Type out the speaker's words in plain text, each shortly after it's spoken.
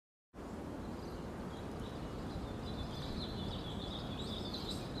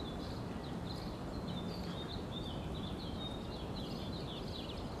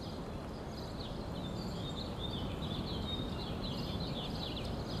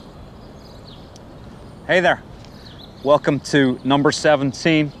Hey there, welcome to number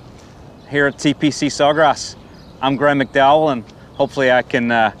 17 here at TPC Sawgrass. I'm Graeme McDowell, and hopefully I can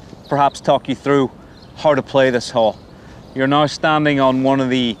perhaps talk you through how to play this hole. You're now standing on one of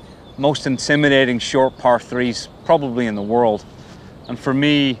the most intimidating short par 3s probably in the world, and for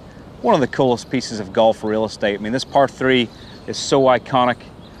me, one of the coolest pieces of golf real estate. I mean, this par 3 is so iconic.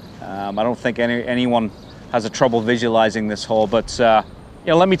 I don't think anyone has a trouble visualizing this hole, but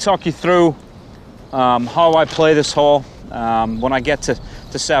let me talk you through how I play this hole. When I get to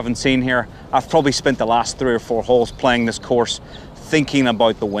 17 here, I've probably spent the last 3 or 4 holes playing this course thinking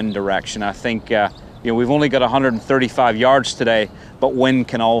about the wind direction. I think we've only got 135 yards today, but wind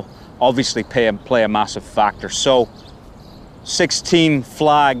can obviously play a massive factor. So 16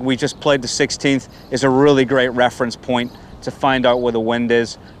 flag, we just played the 16th, is a really great reference point to find out where the wind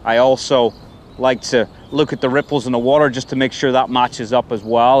is. I also like to look at the ripples in the water just to make sure that matches up as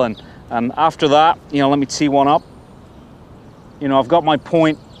well. And after that, let me tee one up. I've got my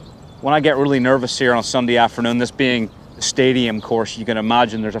point. When I get really nervous here on a Sunday afternoon, this being the stadium course, you can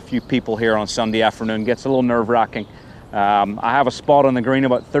imagine there's a few people here on Sunday afternoon. It gets a little nerve-wracking. I have a spot on the green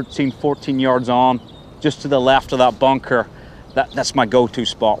about 13, 14 yards on, just to the left of that bunker. That's my go-to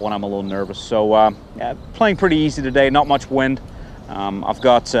spot when I'm a little nervous. So playing pretty easy today, not much wind. I've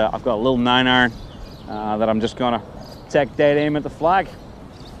got a little 9-iron that I'm just gonna take dead aim at the flag.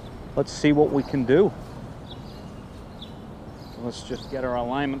 Let's see what we can do. Let's just get our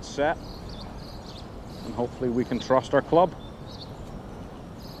alignment set, and hopefully we can trust our club.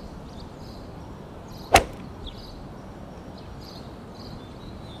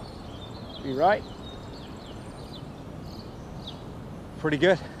 Be right. Pretty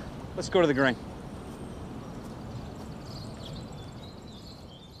good. Let's go to the green.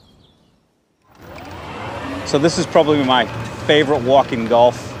 So this is probably my favorite walk in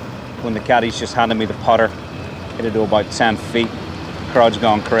golf, when the caddy's just handed me the putter. Hit it to about 10 feet. Crowd's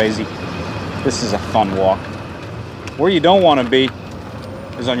gone crazy. This is a fun walk. Where you don't want to be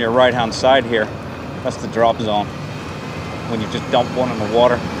is on your right hand side here. That's the drop zone. When you just dump one in the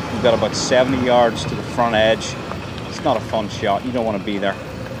water, you've got about 70 yards to the front edge. It's not a fun shot. You don't want to be there.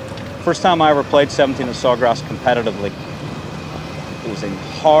 First time I ever played 17 at Sawgrass competitively, it was in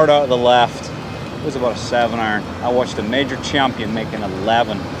hard out of the left. It was about a 7-iron. I watched a major champion make an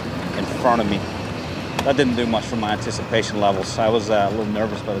 11 in front of me. That didn't do much for my anticipation levels. I was a little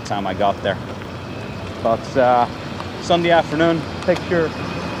nervous by the time I got there. But Sunday afternoon, picture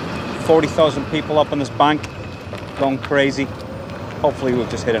 40,000 people up on this bank, going crazy. Hopefully we've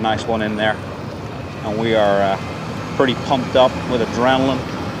just hit a nice one in there. And we are pretty pumped up with adrenaline,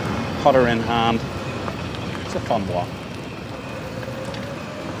 putter in hand. It's a fun walk.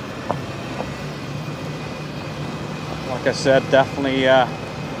 Like I said, definitely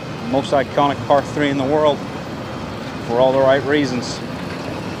most iconic par 3 in the world for all the right reasons.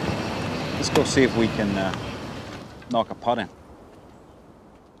 Let's go see if we can knock a putt in.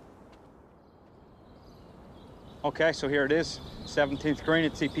 Okay, so here it is, 17th green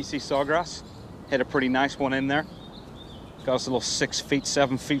at TPC Sawgrass. Hit a pretty nice one in there. Got us a little 6 feet,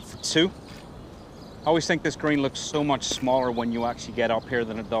 7 feet for 2. I always think this green looks so much smaller when you actually get up here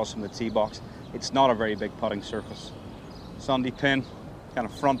than it does from the tee box. It's not a very big putting surface. Sunday pin, kind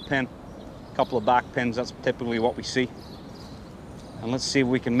of front pin, a couple of back pins, that's typically what we see. And let's see if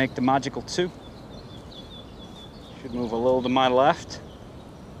we can make the magical 2. Should move a little to my left.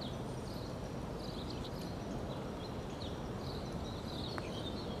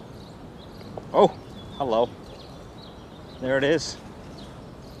 Oh, hello. There it is.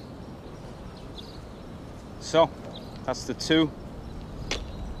 So, that's the 2.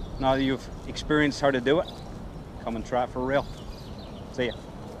 Now that you've experienced how to do it, come and try it for real. See ya.